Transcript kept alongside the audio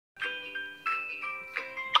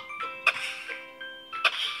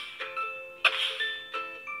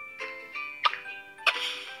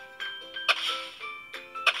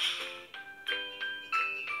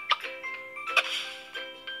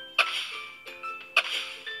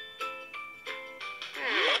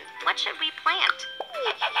What should we plant?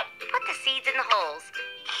 Put the seeds in the holes.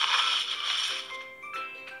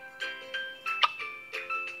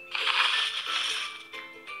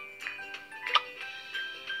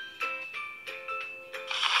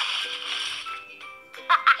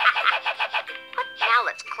 Now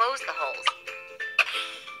let's close the holes.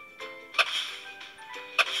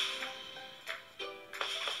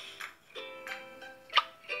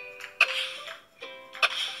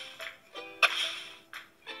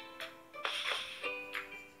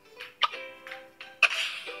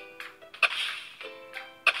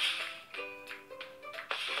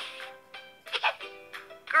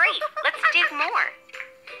 Great, let's dig more.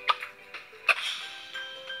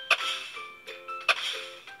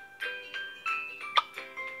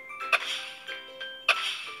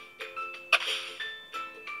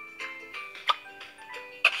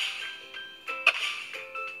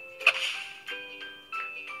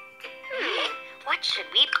 What should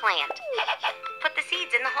we plant? Put the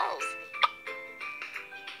seeds in the holes.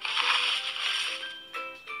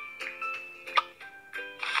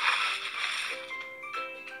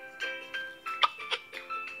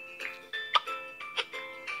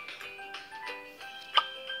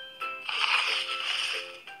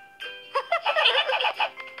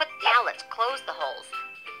 Now let's close the holes.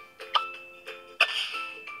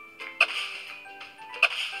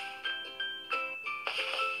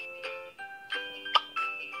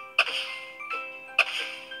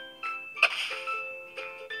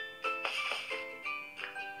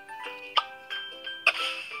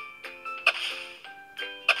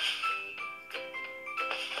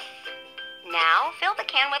 Now fill the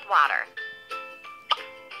can with water.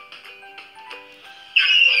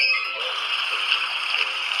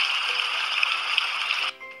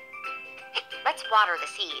 Let's water the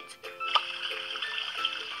seeds.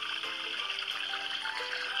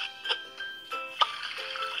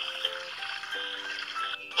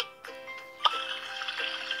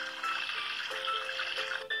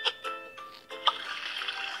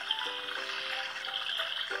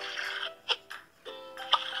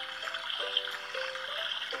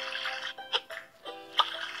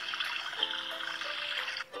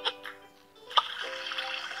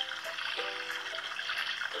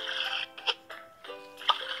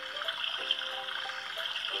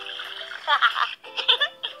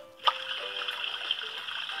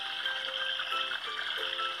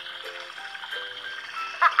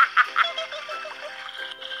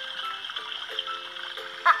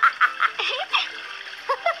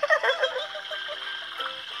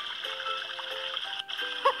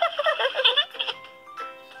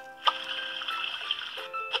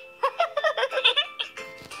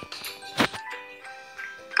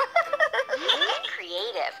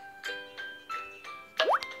 Creative.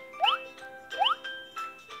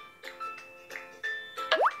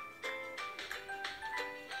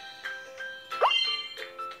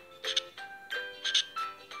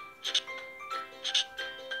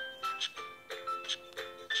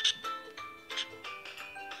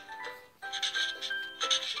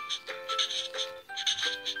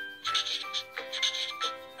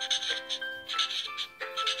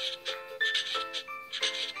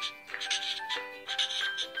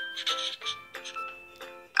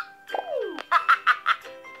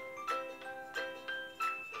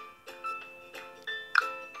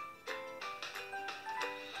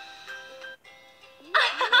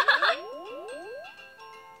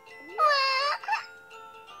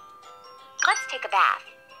 Let's take a bath.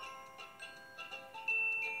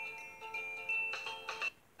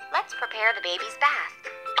 Let's prepare the baby's bath.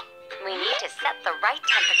 We need to set the right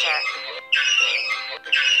temperature.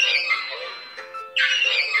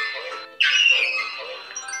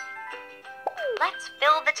 Let's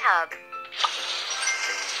fill the tub.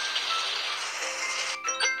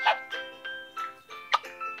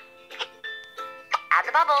 Add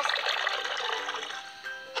the bubbles.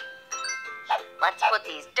 Let's put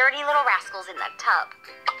these dirty little rascals in the tub.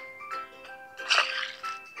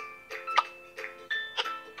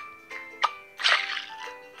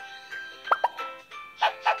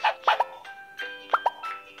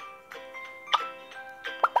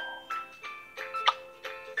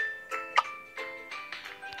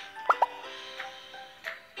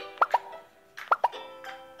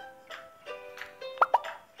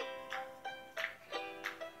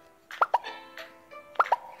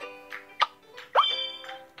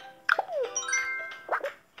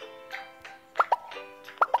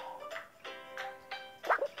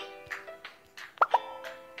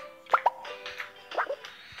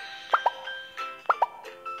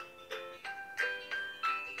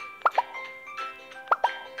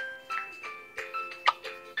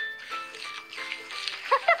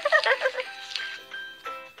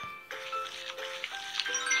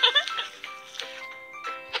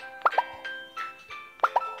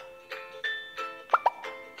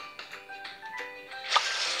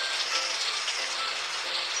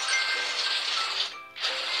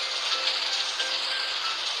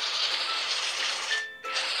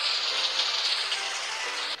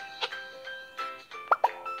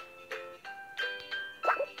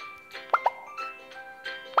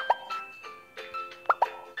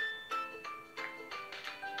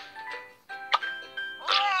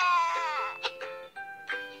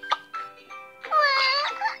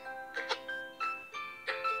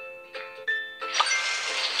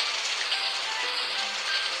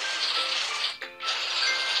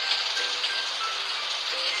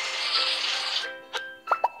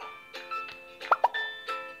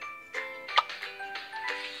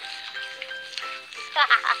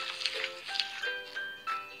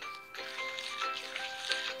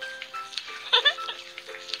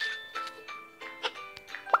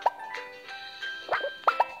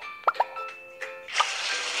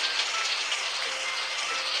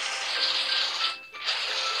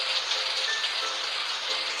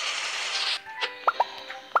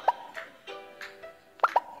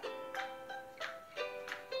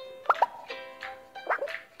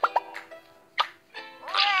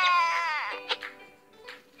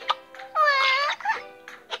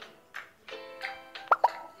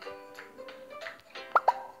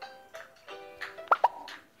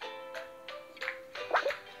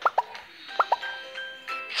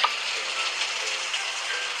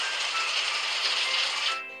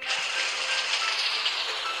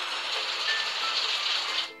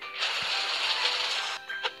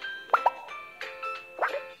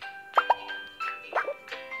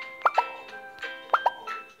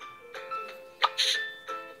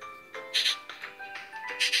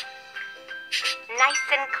 Nice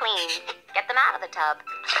and clean. Get them out of the tub.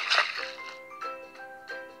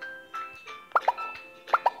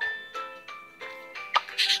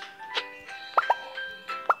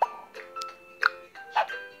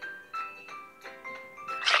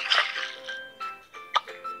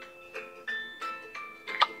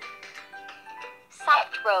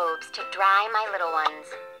 Soft robes to dry my little ones.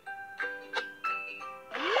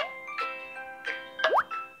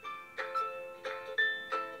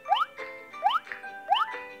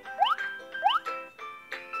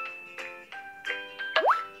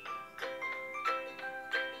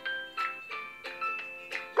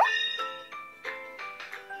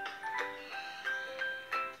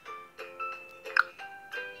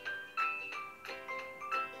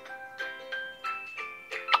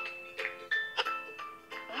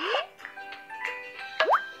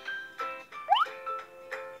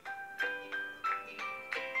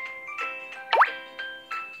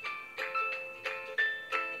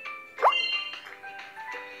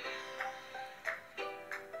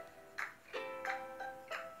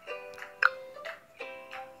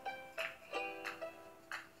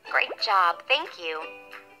 Great job, thank you.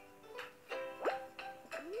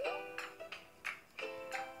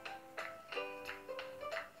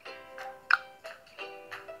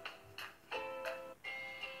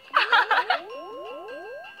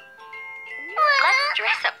 Let's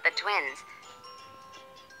dress up the twins.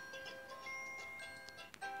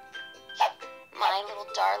 My little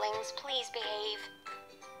darlings, please behave.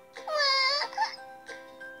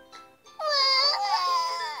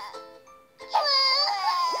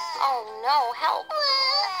 Oh no, help!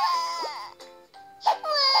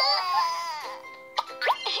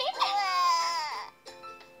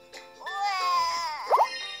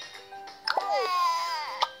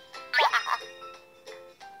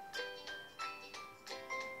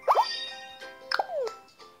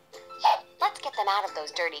 Let's get them out of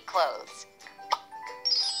those dirty clothes.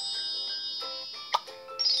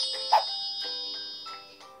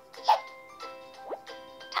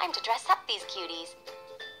 Time to dress up these cuties.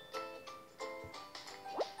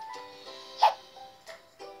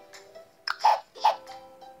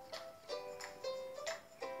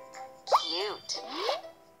 Cute.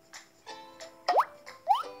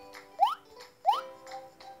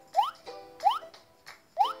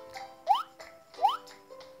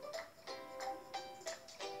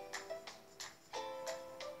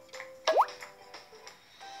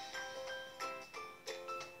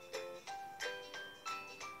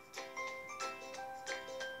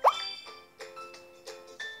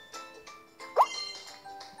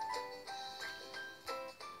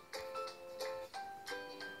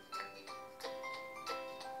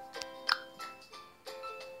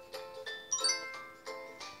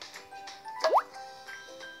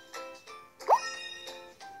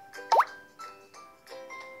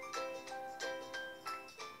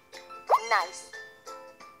 Nice.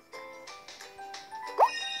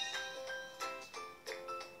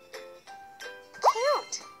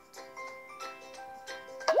 Cute.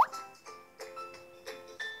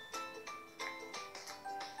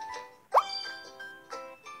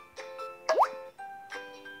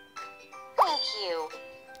 Thank you.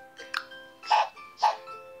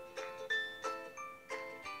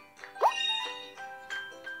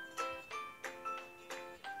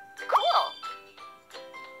 Cool.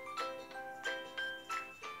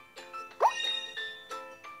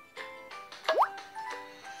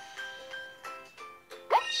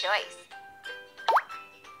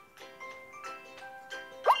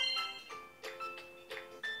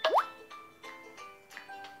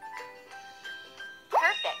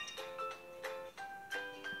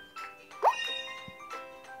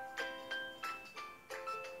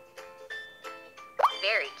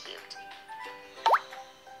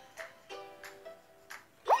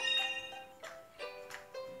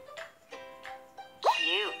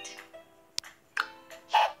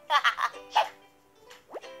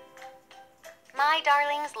 my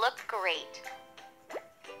darlings look great.